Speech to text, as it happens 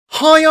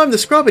Hi, I'm the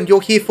Scrub and you're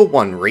here for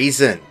one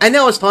reason. And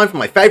now it's time for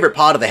my favourite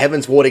part of the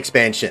Heavensward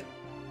expansion.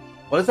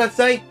 What does that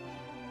say?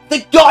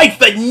 The guide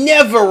for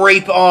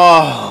Neverreap!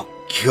 Oh,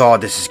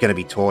 God, this is going to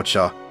be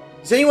torture.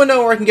 Does anyone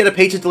know where I can get a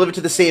pizza delivered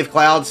to the Sea of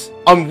Clouds?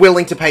 I'm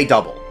willing to pay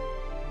double.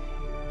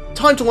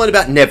 Time to learn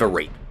about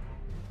Neverreap.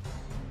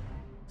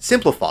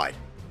 Simplified.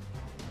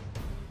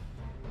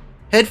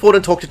 Head forward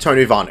and talk to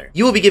Tonu Vanu.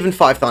 You will be given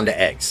 5 Thunder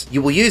Eggs.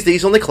 You will use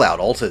these on the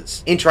Cloud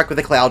Altars. Interact with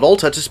the Cloud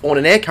Altar to spawn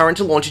an air current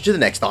to launch you to the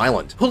next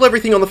island. Pull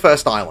everything on the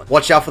first island.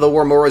 Watch out for the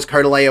Waramura's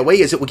Conal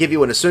AoE as it will give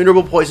you an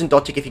Assunerable Poison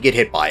dot tick if you get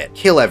hit by it.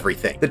 Kill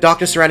everything. The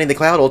darkness surrounding the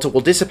Cloud Altar will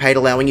dissipate,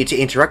 allowing you to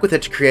interact with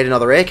it to create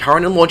another air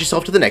current and launch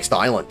yourself to the next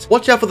island.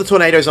 Watch out for the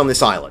tornadoes on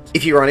this island.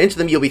 If you run into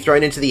them, you'll be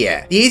thrown into the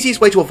air. The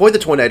easiest way to avoid the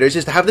tornadoes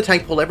is to have the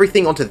tank pull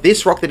everything onto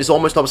this rock that is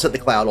almost opposite the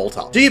Cloud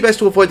Altar. Do your best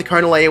to avoid the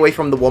Conal AoE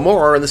from the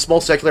Waramura and the small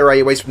circular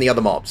AoEs from the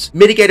other mobs.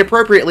 Mitigate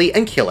appropriately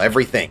and kill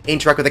everything.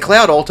 Interact with the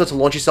Cloud Altar to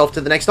launch yourself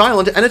to the next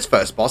island and its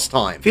first boss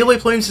time. Philo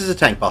Plumes is a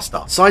tank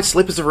buster. Side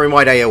Slip is a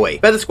room-wide AoE.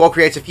 Feather Squall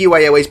creates a few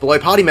AoEs below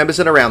party members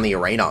and around the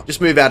arena.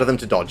 Just move out of them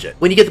to dodge it.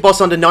 When you get the boss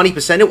under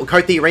 90%, it will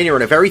coat the arena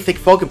in a very thick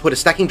fog and put a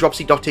stacking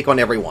dropsy dot tick on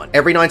everyone.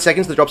 Every 9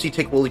 seconds, the dropsy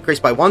tick will increase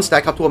by 1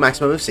 stack up to a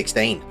maximum of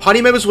 16.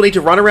 Party members will need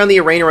to run around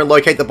the arena and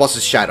locate the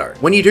boss's shadow.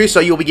 When you do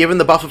so, you'll be given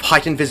the buff of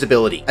heightened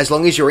visibility. As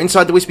long as you're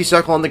inside the wispy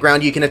circle on the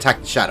ground, you can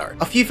attack the shadow.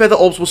 A few feather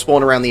orbs will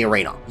spawn around the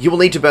arena. You will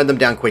need to burn them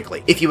down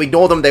quickly. If you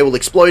ignore them, they will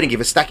explode and give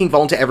a stacking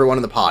vuln to everyone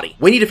in the party.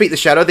 When you defeat the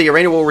shadow, the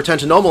arena will return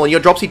to normal and your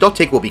dropsy dot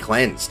tick will be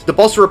cleansed. The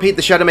boss will repeat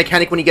the shadow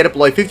mechanic when you get it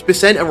below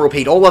 50% and will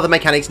repeat all other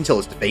mechanics until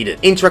it's defeated.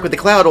 Interact with the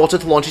Cloud Altar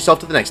to launch yourself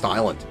to the next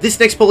island. This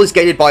next pull is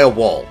gated by a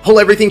wall. Pull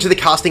everything to the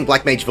casting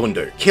Black Mage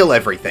Vundu. Kill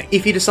everything.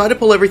 If you decide to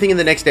pull everything in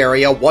the next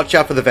area, watch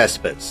out for the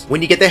Vespers.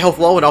 When you get their health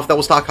low enough, they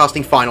will start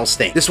casting Final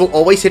Sting. This will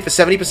always hit for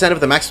 70%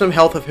 of the maximum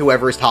health of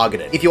whoever is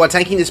targeted. If you are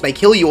tanking, this may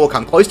kill you or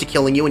come close to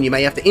killing you and you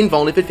may have to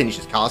invuln if it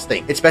finishes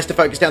casting. It's best to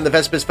focus down the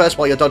Vespers first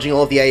while you're dodging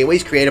all of the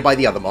AoEs created by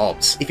the other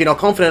mobs. If you're not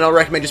confident, I'll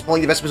recommend just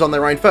pulling the Vespers on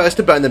their own first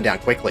to burn them down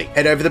quickly.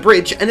 Head over the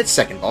bridge and it's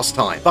second boss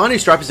time. Vanu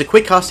Stripe is a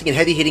quick casting and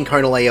heavy hitting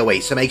Conal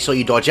AoE, so make sure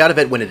you dodge out of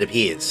it when it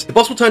appears. The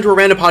boss will turn to a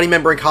random party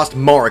member and cast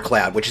Mora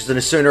Cloud, which is an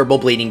Assunerable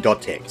Bleeding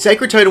dot tick.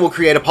 Sacred Totem will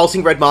create a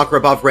pulsing red marker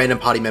above random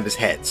party members'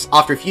 heads.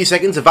 After a few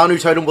seconds, a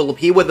Vanu Totem will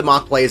appear where the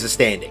marked players are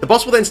standing. The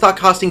boss will then start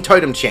casting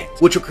Totem Chant,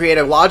 which will create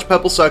a large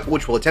purple circle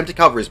which will attempt to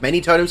cover as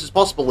many totems as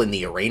possible in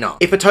the arena.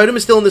 If a totem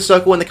is still in the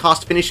circle when the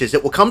cast finishes,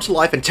 it will come to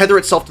life and tether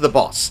itself to the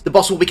boss. The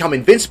boss will become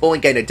invincible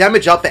and gain a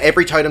damage up for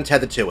every totem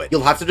tethered to it.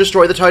 You'll have to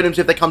destroy the totems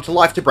if they come to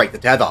life to break the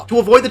tether. To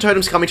avoid the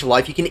totems coming to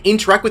life, you can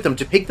interact with them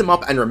to pick them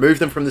up and remove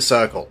them from the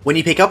circle. When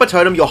you pick up a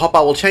totem, your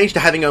hotbar will change to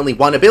having only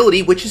one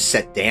ability, which is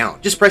set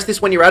down. Just press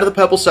this when you're out of the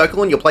purple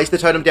circle and you'll place the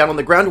totem down on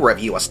the ground wherever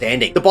you are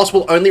standing. The boss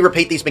will only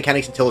repeat these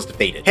mechanics until it's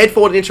defeated. Head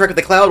forward and interact with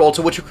the Cloud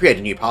Altar, which will create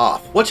a new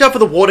path. Watch out for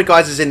the water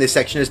geysers in this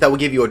section as that will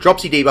give you a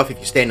dropsy debuff if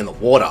you stand in the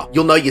water.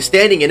 You'll know you're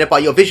standing in it by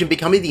your vision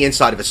becoming the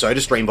inside of a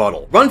soda stream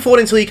bottle. Run forward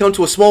until you come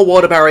to a small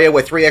water barrier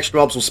where 3 extra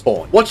mobs will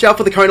spawn. Watch out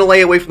for the Conal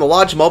AoE from the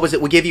large mob as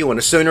it will give you an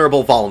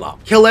Assunerable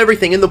Vulner. Kill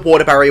everything and the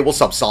water barrier will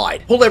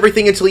subside. Pull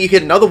everything until you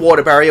hit another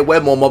water barrier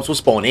where more mobs will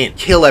spawn in.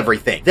 Kill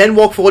everything. Then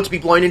walk forward to be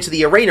blown into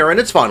the arena and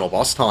its final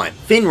boss time.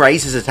 Fin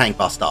Raise is a tank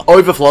buster.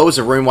 Overflow is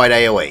a room-wide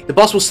AoE. The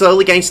boss will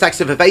slowly gain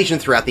stacks of evasion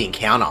throughout the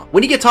encounter.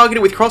 When you get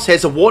targeted with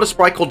crosshairs, a water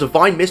sprite called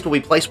Divine Mist will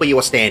be placed where you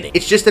are standing.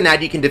 It's just an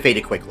ad, you can defeat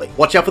it quickly.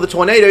 Watch out for the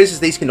tornadoes as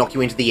these can knock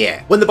you into the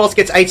air. When the boss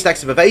gets 8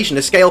 stacks of evasion,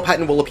 a scale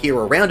pattern will appear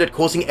around it,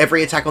 causing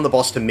every attack on the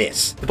boss to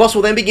miss. The boss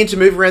will then begin to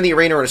move around the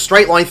arena in a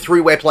straight line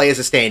through where players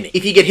are standing.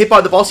 If you get hit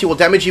by the boss, he will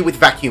damage you with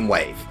Vacuum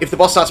Wave. If the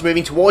boss starts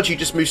moving towards you,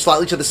 just move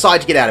slightly to the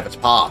side to get out of its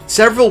path.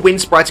 Several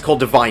wind sprites called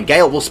Divine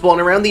Gale will spawn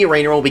around the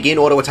arena and will begin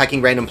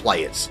auto-attacking random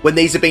players. When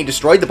these are being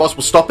destroyed, the boss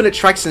will stop in its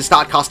tracks and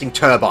start casting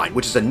Turbine,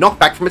 which is a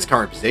knockback from its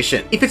current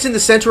position. If it's in the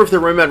center of the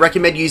room, I'd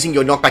recommend using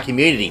your knockback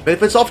immunity, but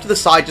if it's off to the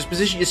side, just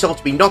position yourself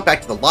to be knocked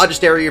back to the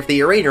largest area of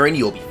the arena and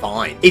you'll be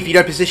fine. If you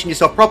don't position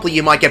yourself properly,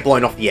 you might get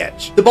blown off the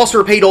edge. The boss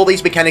will repeat all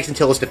these mechanics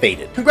until it's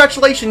defeated.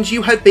 Congratulations,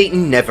 you have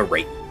beaten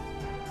Neverreap.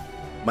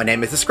 My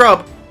name is the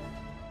Scrub.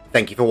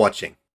 Thank you for watching.